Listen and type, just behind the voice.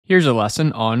Here's a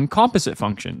lesson on composite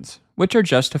functions, which are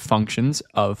just functions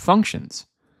of functions.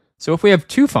 So if we have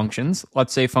two functions,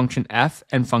 let's say function f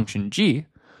and function g,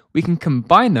 we can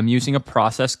combine them using a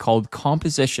process called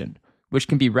composition, which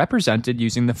can be represented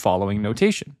using the following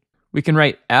notation. We can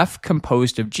write f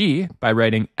composed of g by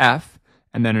writing f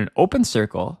and then an open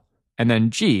circle and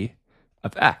then g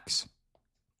of x.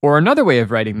 Or another way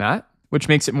of writing that, which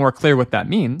makes it more clear what that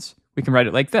means, we can write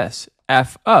it like this,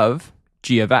 f of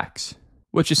g of x,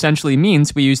 which essentially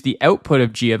means we use the output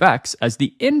of g of x as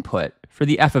the input for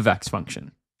the f of x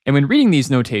function. And when reading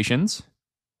these notations,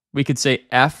 we could say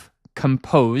f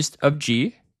composed of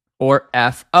g or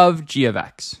f of g of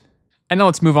x. And now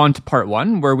let's move on to part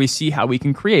one, where we see how we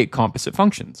can create composite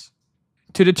functions.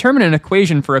 To determine an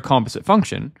equation for a composite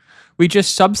function, we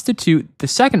just substitute the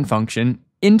second function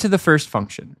into the first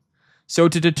function. So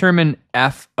to determine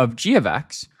f of g of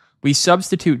x, we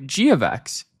substitute g of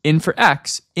x in for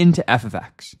x into f of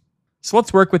x. So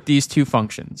let's work with these two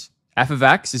functions. F of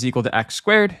x is equal to x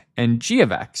squared, and g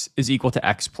of x is equal to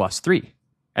x plus 3.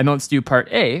 And let's do part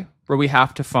A, where we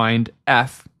have to find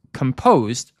f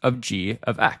composed of g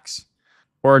of x.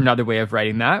 Or another way of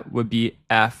writing that would be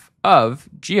f of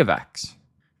g of x.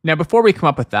 Now before we come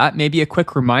up with that, maybe a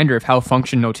quick reminder of how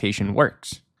function notation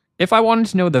works. If I wanted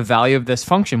to know the value of this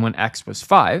function when x was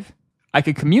 5, I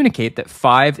could communicate that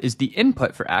 5 is the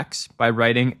input for x by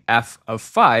writing f of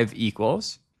 5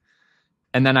 equals,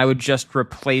 and then I would just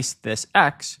replace this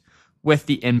x with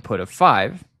the input of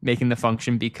 5, making the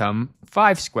function become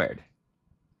 5 squared,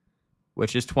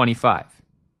 which is 25.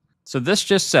 So this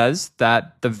just says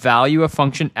that the value of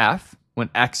function f when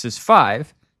x is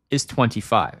 5 is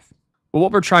 25. Well,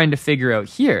 what we're trying to figure out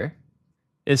here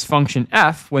is function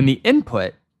f when the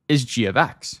input is g of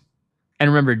x. And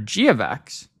remember, g of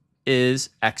x is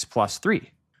x plus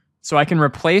 3. So I can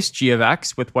replace g of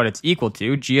x with what it's equal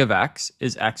to. G of x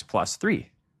is x plus 3.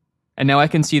 And now I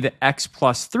can see that x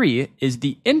plus 3 is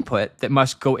the input that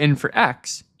must go in for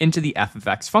x into the f of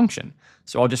x function.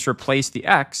 So I'll just replace the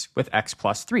x with x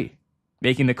plus 3,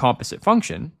 making the composite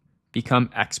function become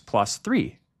x plus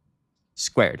 3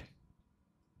 squared.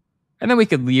 And then we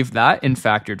could leave that in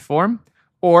factored form,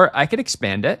 or I could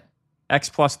expand it. X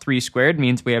plus 3 squared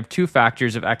means we have two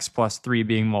factors of x plus 3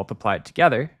 being multiplied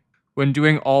together. When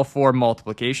doing all four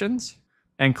multiplications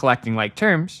and collecting like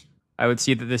terms, I would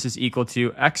see that this is equal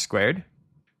to x squared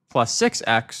plus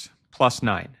 6x plus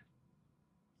 9.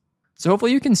 So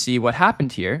hopefully you can see what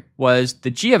happened here was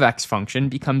the g of x function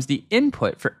becomes the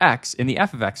input for x in the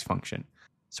f of x function.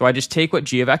 So I just take what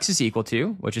g of x is equal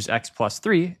to, which is x plus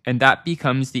 3, and that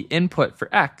becomes the input for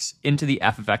x into the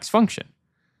f of x function.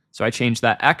 So I change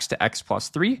that x to x plus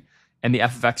 3, and the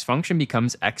f of x function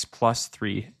becomes x plus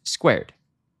 3 squared.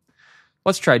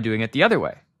 Let's try doing it the other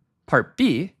way. Part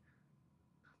B,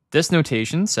 this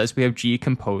notation says we have g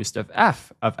composed of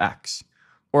f of x.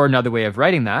 Or another way of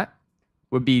writing that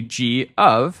would be g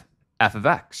of f of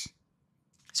x.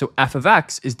 So f of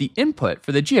x is the input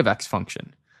for the g of x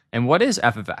function. And what is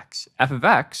f of x? F of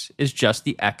x is just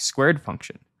the x squared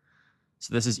function.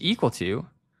 So this is equal to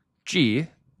g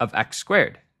of x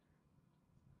squared.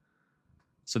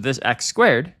 So this x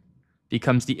squared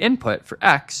becomes the input for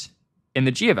x in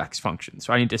the g of x function.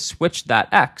 So I need to switch that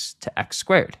x to x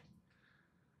squared,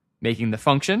 making the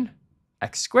function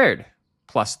x squared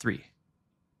plus 3.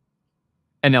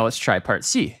 And now let's try part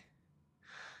C.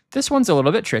 This one's a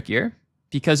little bit trickier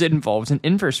because it involves an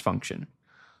inverse function.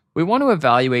 We want to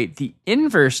evaluate the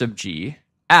inverse of g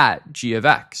at g of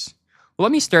x. Well,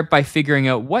 let me start by figuring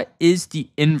out what is the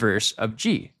inverse of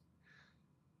g.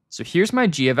 So here's my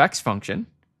g of x function.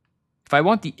 If I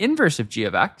want the inverse of g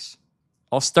of x,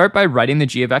 I'll start by writing the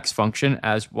g of x function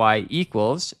as y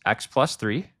equals x plus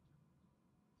 3.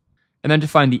 And then to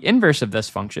find the inverse of this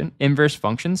function, inverse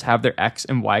functions have their x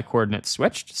and y coordinates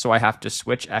switched, so I have to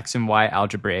switch x and y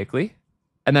algebraically.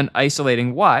 And then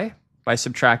isolating y by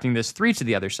subtracting this 3 to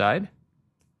the other side,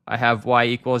 I have y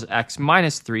equals x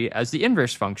minus 3 as the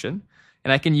inverse function,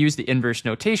 and I can use the inverse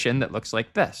notation that looks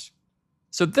like this.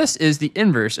 So this is the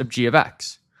inverse of g of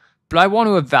x, but I want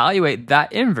to evaluate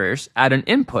that inverse at an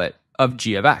input of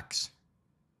g of x.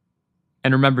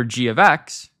 And remember, g of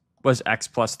x was x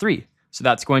plus 3, so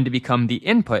that's going to become the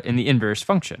input in the inverse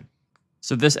function.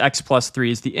 So this x plus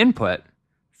 3 is the input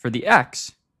for the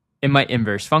x in my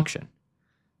inverse function.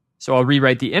 So I'll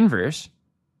rewrite the inverse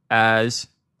as,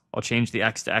 I'll change the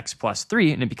x to x plus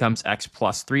 3, and it becomes x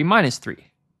plus 3 minus 3,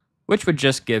 which would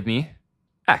just give me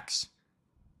x.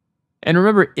 And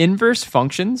remember, inverse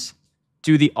functions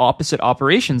do the opposite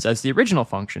operations as the original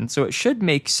function, so it should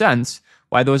make sense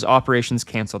why those operations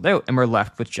canceled out and we're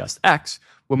left with just x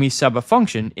when we sub a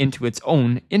function into its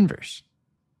own inverse.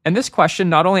 And this question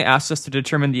not only asks us to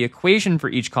determine the equation for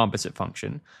each composite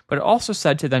function, but it also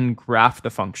said to then graph the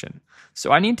function.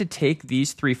 So I need to take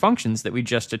these three functions that we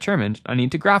just determined, I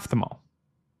need to graph them all.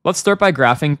 Let's start by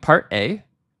graphing part A,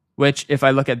 which if I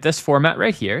look at this format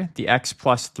right here, the x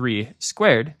plus 3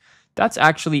 squared, that's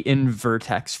actually in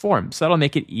vertex form, so that'll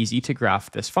make it easy to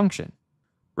graph this function.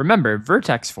 Remember,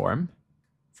 vertex form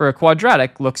for a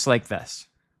quadratic looks like this,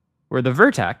 where the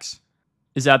vertex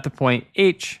is at the point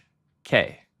h,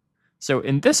 k. So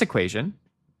in this equation,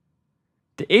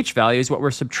 the h value is what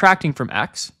we're subtracting from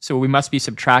x, so we must be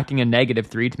subtracting a negative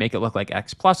 3 to make it look like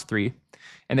x plus 3,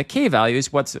 and the k value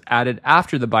is what's added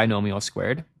after the binomial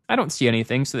squared. I don't see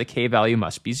anything, so the k value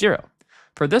must be 0.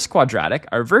 For this quadratic,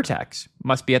 our vertex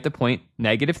must be at the point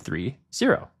negative 3,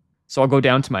 0. So I'll go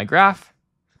down to my graph,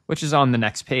 which is on the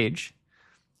next page,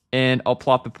 and I'll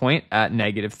plot the point at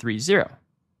negative 3, 0.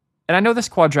 And I know this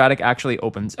quadratic actually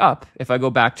opens up. If I go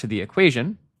back to the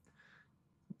equation,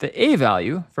 the a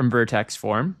value from vertex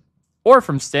form, or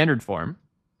from standard form,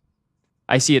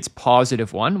 I see it's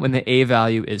positive 1. When the a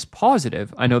value is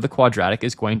positive, I know the quadratic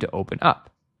is going to open up.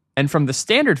 And from the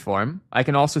standard form, I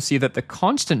can also see that the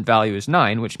constant value is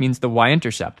 9, which means the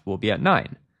y-intercept will be at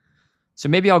 9. So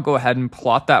maybe I'll go ahead and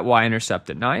plot that y-intercept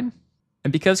at 9.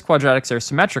 And because quadratics are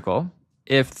symmetrical,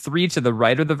 if 3 to the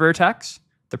right of the vertex,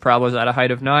 the parabola is at a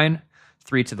height of 9.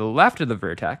 3 to the left of the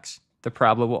vertex, the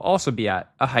parabola will also be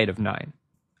at a height of 9.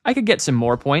 I could get some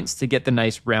more points to get the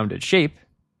nice rounded shape.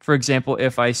 For example,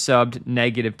 if I subbed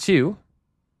negative 2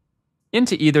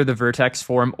 into either the vertex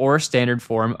form or standard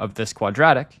form of this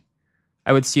quadratic,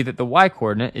 I would see that the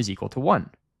y-coordinate is equal to 1.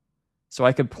 So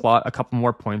I could plot a couple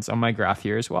more points on my graph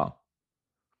here as well.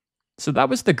 So that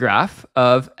was the graph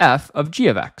of f of g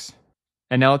of x.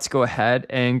 And now let's go ahead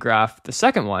and graph the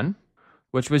second one,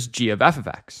 which was g of f of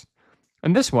x.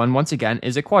 And this one, once again,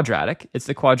 is a quadratic. It's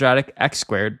the quadratic x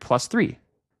squared plus 3.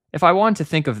 If I wanted to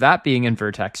think of that being in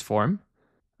vertex form,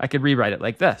 I could rewrite it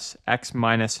like this, x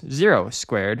minus 0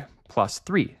 squared plus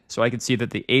 3. So I could see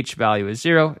that the h value is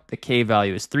 0, the k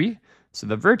value is 3, so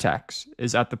the vertex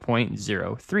is at the point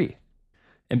 0, 3.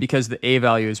 And because the a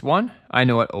value is 1, I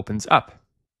know it opens up.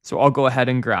 So I'll go ahead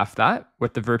and graph that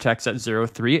with the vertex at 0,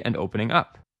 3 and opening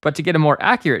up. But to get a more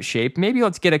accurate shape, maybe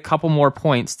let's get a couple more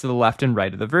points to the left and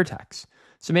right of the vertex.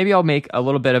 So maybe I'll make a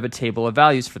little bit of a table of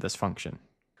values for this function.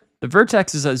 The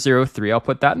vertex is at 0, 3. I'll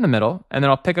put that in the middle, and then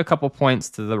I'll pick a couple points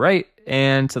to the right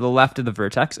and to the left of the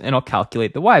vertex, and I'll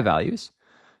calculate the y values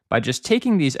by just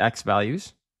taking these x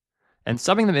values and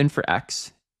subbing them in for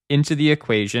x into the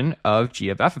equation of g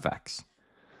of f of x.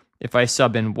 If I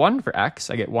sub in 1 for x,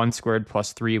 I get 1 squared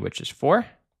plus 3, which is 4.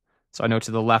 So I know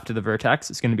to the left of the vertex,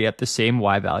 it's going to be at the same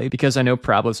y value because I know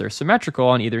parabolas are symmetrical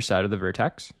on either side of the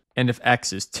vertex. And if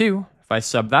x is 2, if I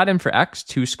sub that in for x,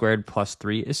 2 squared plus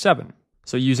 3 is 7.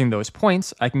 So using those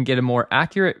points, I can get a more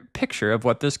accurate picture of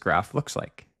what this graph looks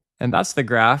like. And that's the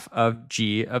graph of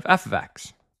g of f of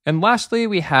x. And lastly,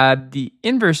 we had the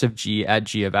inverse of g at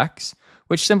g of x,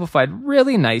 which simplified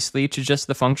really nicely to just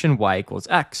the function y equals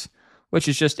x, which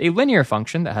is just a linear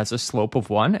function that has a slope of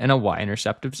 1 and a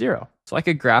y-intercept of 0. So I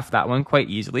could graph that one quite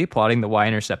easily, plotting the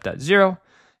y-intercept at 0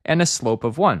 and a slope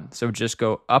of 1. So just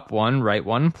go up 1, right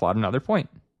 1, plot another point.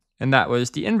 And that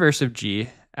was the inverse of g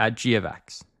at g of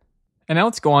x. And now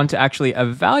let's go on to actually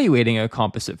evaluating a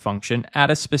composite function at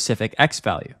a specific x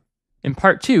value. In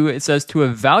part 2, it says to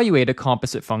evaluate a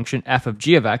composite function f of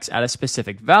g of x at a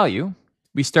specific value,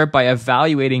 we start by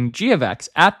evaluating g of x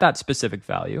at that specific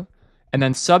value, and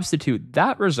then substitute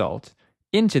that result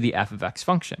into the f of x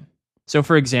function. So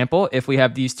for example, if we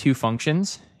have these two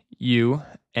functions, u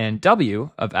and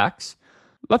w of x,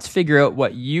 let's figure out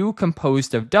what u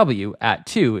composed of w at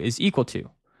 2 is equal to.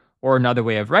 Or another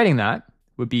way of writing that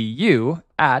would be u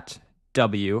at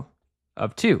w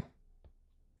of 2.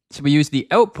 So we use the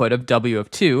output of w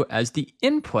of 2 as the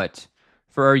input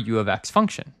for our u of x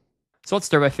function. So let's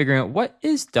start by figuring out what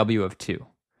is w of 2.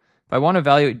 If I want to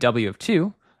evaluate w of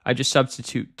 2, I just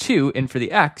substitute 2 in for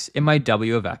the x in my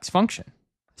w of x function.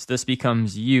 So this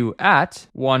becomes u at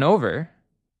 1 over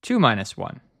 2 minus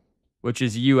 1, which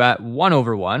is u at 1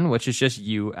 over 1, which is just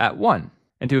u at 1.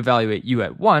 And to evaluate u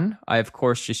at 1, I of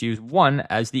course just use 1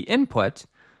 as the input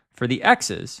for the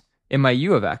x's in my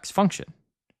u of x function.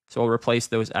 So I'll replace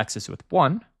those x's with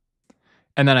 1,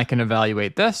 and then I can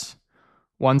evaluate this.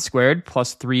 1 squared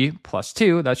plus 3 plus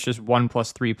 2, that's just 1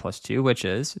 plus 3 plus 2, which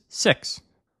is 6.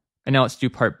 And now let's do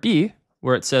part B,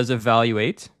 where it says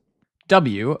evaluate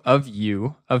w of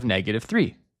u of negative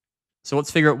 3. So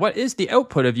let's figure out what is the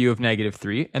output of u of negative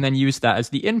 3, and then use that as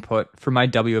the input for my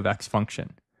w of x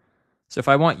function. So if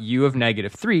I want u of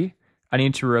negative 3, I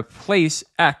need to replace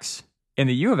x in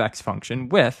the u of x function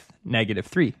with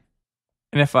 -3.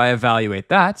 And if I evaluate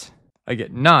that, I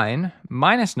get 9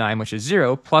 minus 9, which is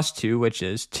 0, plus 2, which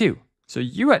is 2. So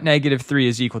u at -3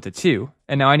 is equal to 2,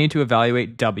 and now I need to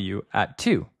evaluate w at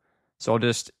 2. So I'll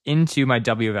just, into my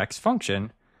w of x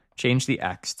function, change the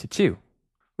x to 2,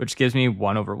 which gives me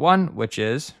 1 over 1, which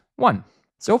is 1.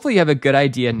 So hopefully you have a good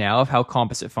idea now of how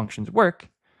composite functions work.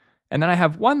 And then I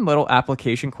have one little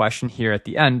application question here at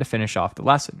the end to finish off the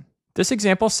lesson. This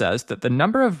example says that the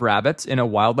number of rabbits in a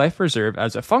wildlife reserve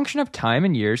as a function of time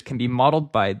and years can be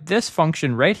modeled by this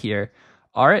function right here,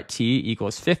 r at t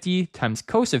equals 50 times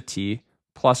cos of t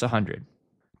plus 100.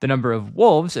 The number of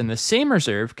wolves in the same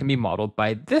reserve can be modeled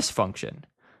by this function,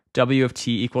 w of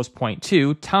t equals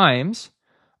 0.2 times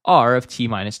r of t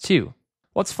minus 2.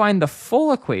 Let's find the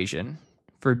full equation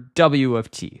for w of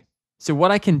t. So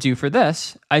what I can do for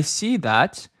this, I see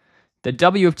that the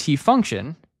w of t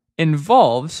function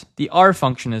involves the r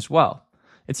function as well.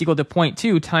 It's equal to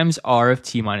 0.2 times r of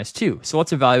t minus 2. So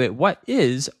let's evaluate what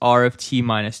is r of t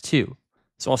minus 2.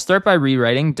 So I'll start by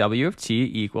rewriting w of t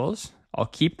equals, I'll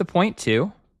keep the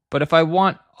 0.2, but if I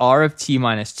want r of t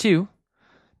minus 2,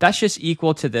 that's just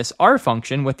equal to this r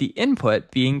function with the input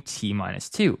being t minus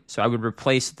 2. So I would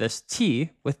replace this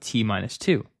t with t minus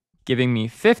 2, giving me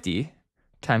 50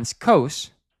 times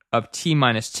cos of t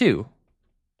minus 2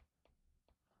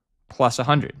 plus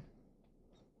 100.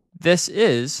 This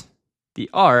is the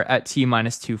r at t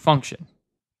minus 2 function.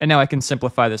 And now I can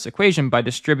simplify this equation by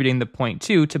distributing the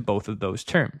 0.2 to both of those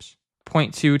terms.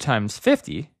 0.2 times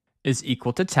 50 is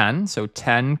equal to 10, so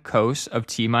 10 cos of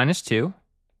t minus 2.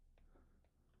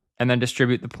 And then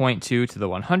distribute the 0.2 to the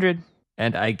 100,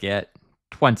 and I get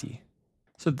 20.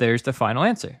 So there's the final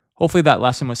answer. Hopefully that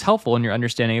lesson was helpful in your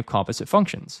understanding of composite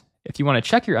functions. If you want to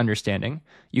check your understanding,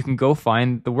 you can go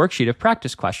find the worksheet of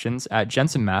practice questions at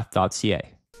jensenmath.ca.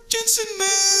 Jensen